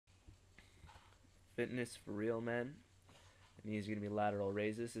Fitness for real men. And these are going to be lateral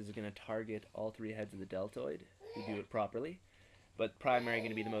raises. This is going to target all three heads of the deltoid if you do it properly. But primary going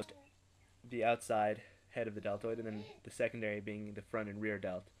to be the outside head of the deltoid, and then the secondary being the front and rear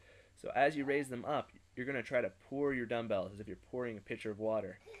delt. So as you raise them up, you're going to try to pour your dumbbells as if you're pouring a pitcher of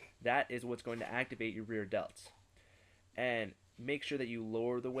water. That is what's going to activate your rear delts. And make sure that you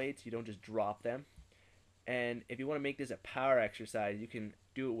lower the weights, you don't just drop them. And if you want to make this a power exercise, you can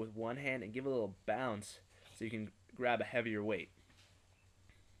do it with one hand and give a little bounce so you can grab a heavier weight.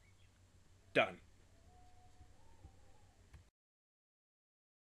 Done.